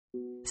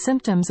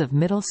Symptoms of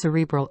middle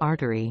cerebral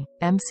artery,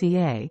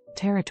 MCA,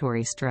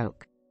 territory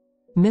stroke.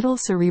 Middle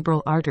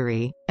cerebral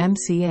artery,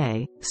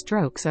 MCA,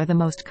 strokes are the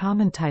most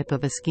common type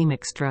of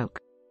ischemic stroke.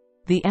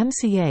 The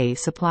MCA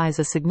supplies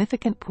a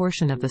significant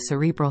portion of the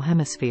cerebral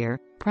hemisphere,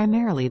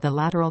 primarily the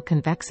lateral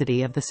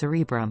convexity of the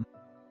cerebrum.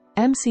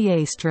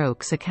 MCA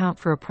strokes account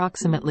for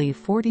approximately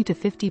 40 to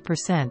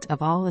 50%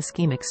 of all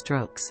ischemic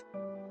strokes.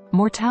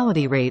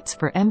 Mortality rates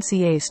for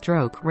MCA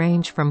stroke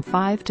range from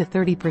 5 to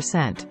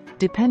 30%,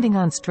 depending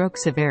on stroke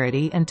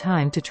severity and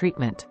time to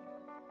treatment.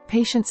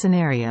 Patient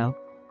scenario.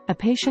 A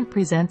patient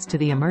presents to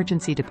the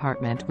emergency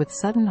department with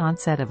sudden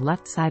onset of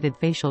left-sided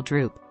facial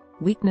droop,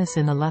 weakness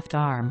in the left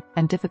arm,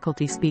 and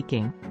difficulty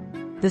speaking.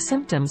 The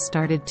symptoms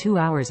started 2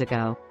 hours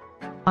ago.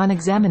 On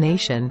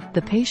examination,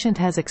 the patient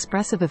has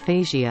expressive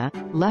aphasia,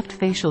 left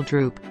facial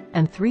droop,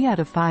 and 3 out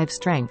of 5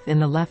 strength in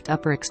the left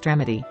upper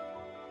extremity.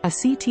 A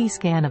CT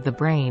scan of the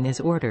brain is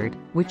ordered,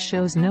 which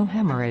shows no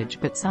hemorrhage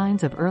but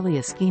signs of early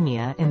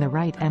ischemia in the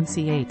right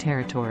MCA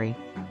territory.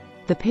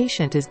 The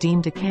patient is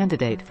deemed a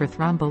candidate for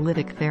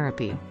thrombolytic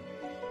therapy.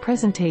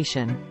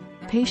 Presentation.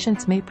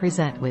 Patients may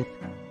present with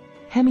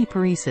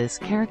hemiparesis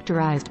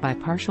characterized by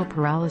partial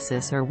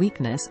paralysis or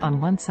weakness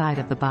on one side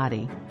of the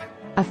body.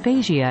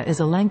 Aphasia is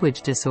a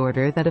language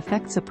disorder that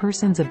affects a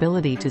person's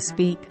ability to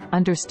speak,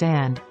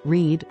 understand,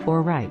 read,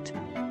 or write.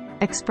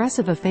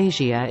 Expressive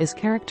aphasia is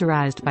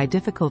characterized by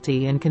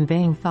difficulty in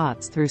conveying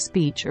thoughts through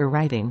speech or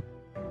writing.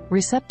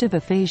 Receptive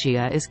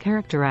aphasia is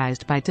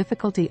characterized by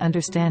difficulty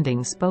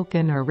understanding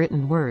spoken or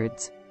written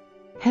words.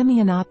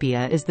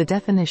 Hemianopia is the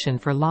definition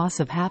for loss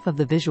of half of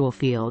the visual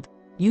field,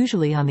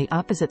 usually on the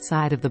opposite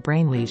side of the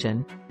brain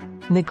lesion.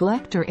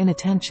 Neglect or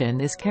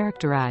inattention is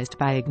characterized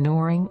by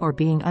ignoring or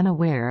being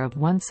unaware of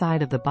one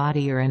side of the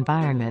body or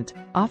environment,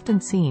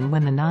 often seen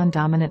when the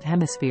non-dominant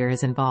hemisphere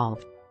is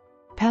involved.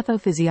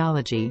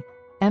 Pathophysiology.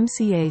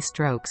 MCA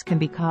strokes can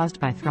be caused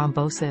by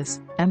thrombosis,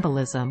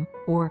 embolism,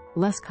 or,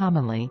 less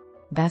commonly,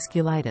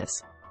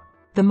 vasculitis.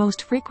 The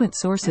most frequent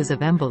sources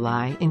of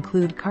emboli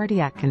include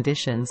cardiac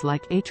conditions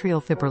like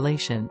atrial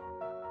fibrillation.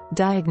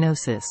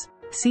 Diagnosis.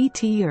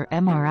 CT or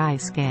MRI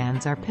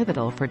scans are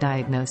pivotal for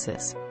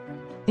diagnosis.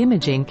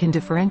 Imaging can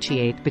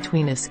differentiate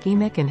between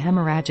ischemic and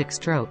hemorrhagic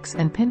strokes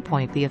and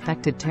pinpoint the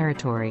affected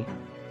territory.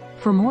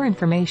 For more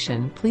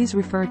information, please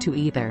refer to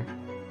either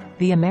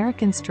the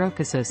American Stroke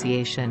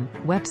Association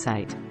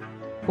website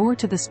or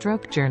to the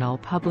Stroke Journal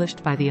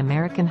published by the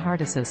American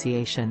Heart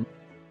Association.